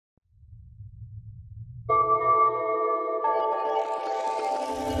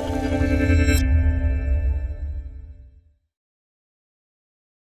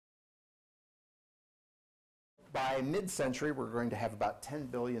By mid-century, we're going to have about 10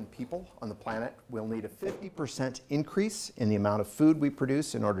 billion people on the planet. We'll need a 50% increase in the amount of food we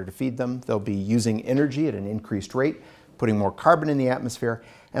produce in order to feed them. They'll be using energy at an increased rate, putting more carbon in the atmosphere.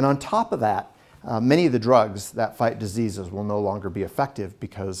 And on top of that, many of the drugs that fight diseases will no longer be effective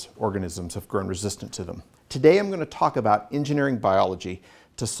because organisms have grown resistant to them. Today, I'm going to talk about engineering biology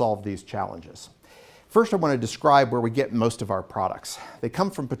to solve these challenges. First, I want to describe where we get most of our products. They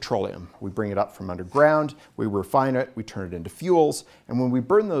come from petroleum. We bring it up from underground, we refine it, we turn it into fuels, and when we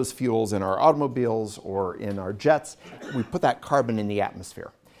burn those fuels in our automobiles or in our jets, we put that carbon in the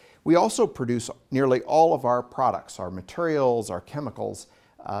atmosphere. We also produce nearly all of our products, our materials, our chemicals,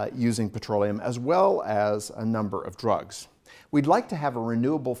 using petroleum, as well as a number of drugs. We'd like to have a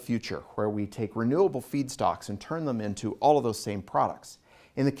renewable future where we take renewable feedstocks and turn them into all of those same products.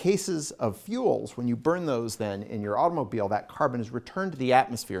 In the cases of fuels, when you burn those then in your automobile, that carbon is returned to the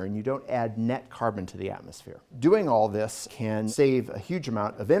atmosphere and you don't add net carbon to the atmosphere. Doing all this can save a huge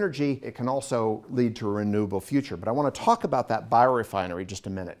amount of energy. It can also lead to a renewable future. But I want to talk about that biorefinery just a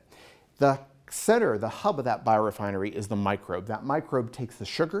minute. The center, the hub of that biorefinery is the microbe. That microbe takes the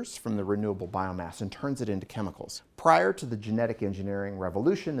sugars from the renewable biomass and turns it into chemicals. Prior to the genetic engineering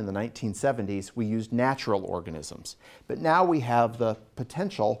revolution in the 1970s, we used natural organisms. But now we have the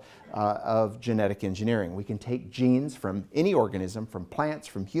potential of genetic engineering. We can take genes from any organism, from plants,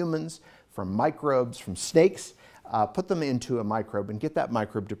 from humans, from microbes, from snakes, put them into a microbe and get that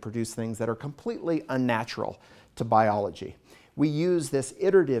microbe to produce things that are completely unnatural to biology. We use this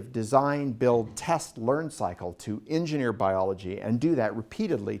iterative design, build, test, learn cycle to engineer biology and do that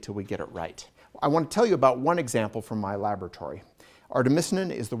repeatedly till we get it right. I want to tell you about one example from my laboratory.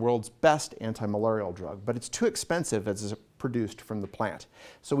 Artemisinin is the world's best anti-malarial drug, but it's too expensive as it's produced from the plant.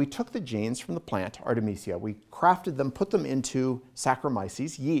 So we took the genes from the plant, Artemisia, we crafted them, put them into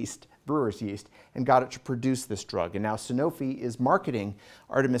Saccharomyces yeast, brewer's yeast, and got it to produce this drug. And now Sanofi is marketing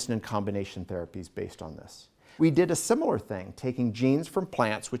artemisinin combination therapies based on this. We did a similar thing, taking genes from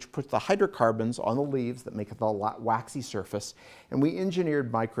plants which put the hydrocarbons on the leaves that make the waxy surface, and we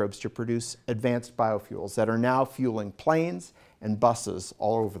engineered microbes to produce advanced biofuels that are now fueling planes and buses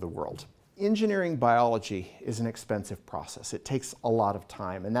all over the world. Engineering biology is an expensive process. It takes a lot of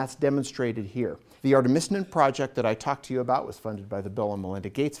time, and that's demonstrated here. The artemisinin project that I talked to you about was funded by the Bill and Melinda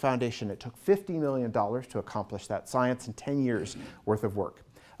Gates Foundation. It took $50 million to accomplish that science in 10 years worth of work.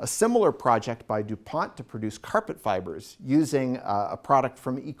 A similar project by DuPont to produce carpet fibers using a product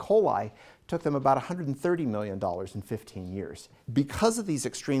from E. coli took them about $130 million in 15 years. Because of these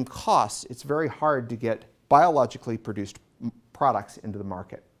extreme costs, it's very hard to get biologically produced products into the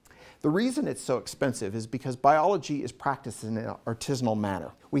market. The reason it's so expensive is because biology is practiced in an artisanal manner.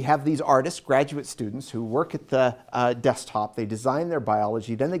 We have these artists, graduate students, who work at the desktop, they design their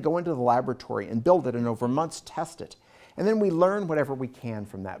biology, then they go into the laboratory and build it, and over months test it. And then we learn whatever we can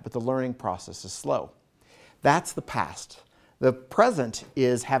from that, but the learning process is slow. That's the past. The present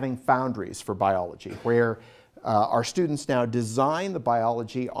is having foundries for biology, where our students now design the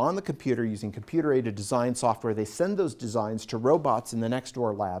biology on the computer using computer-aided design software. They send those designs to robots in the next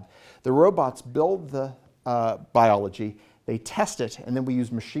door lab. The robots build the biology, they test it, and then we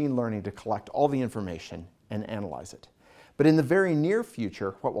use machine learning to collect all the information and analyze it. But in the very near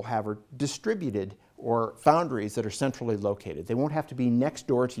future, what we'll have are distributed or foundries that are centrally located. They won't have to be next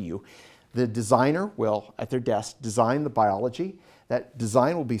door to you. The designer will, at their desk, design the biology. That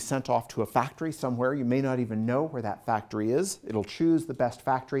design will be sent off to a factory somewhere. You may not even know where that factory is. It'll choose the best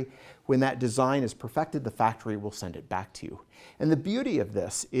factory. When that design is perfected, the factory will send it back to you. And the beauty of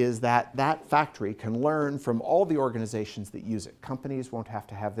this is that that factory can learn from all the organizations that use it. Companies won't have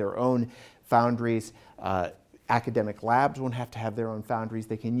to have their own foundries. Academic labs won't have to have their own foundries.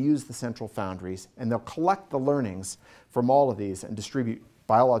 They can use the central foundries, and they'll collect the learnings from all of these and distribute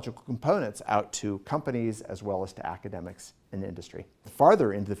biological components out to companies as well as to academics and industry.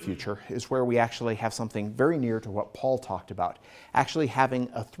 Farther into the future is where we actually have something very near to what Paul talked about, actually having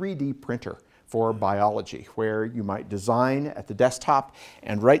a 3D printer for biology, where you might design at the desktop,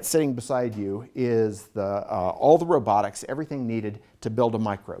 and right sitting beside you is all the robotics, everything needed to build a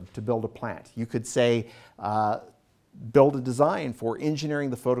microbe, to build a plant. You could say, build a design for engineering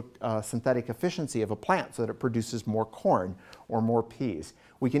the photosynthetic efficiency of a plant so that it produces more corn or more peas.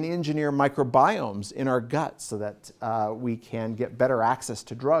 We can engineer microbiomes in our gut so that we can get better access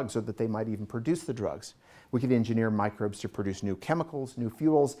to drugs, or that they might even produce the drugs. We can engineer microbes to produce new chemicals, new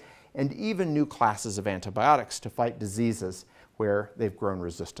fuels, and even new classes of antibiotics to fight diseases where they've grown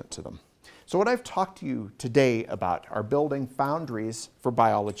resistant to them. So what I've talked to you today about are building foundries for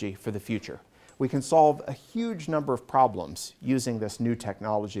biology for the future. We can solve a huge number of problems using this new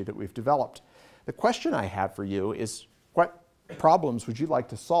technology that we've developed. The question I have for you is, what problems would you like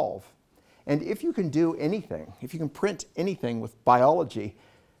to solve? And if you can do anything, if you can print anything with biology,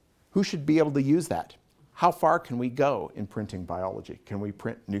 who should be able to use that? How far can we go in printing biology? Can we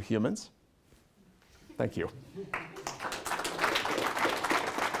print new humans? Thank you.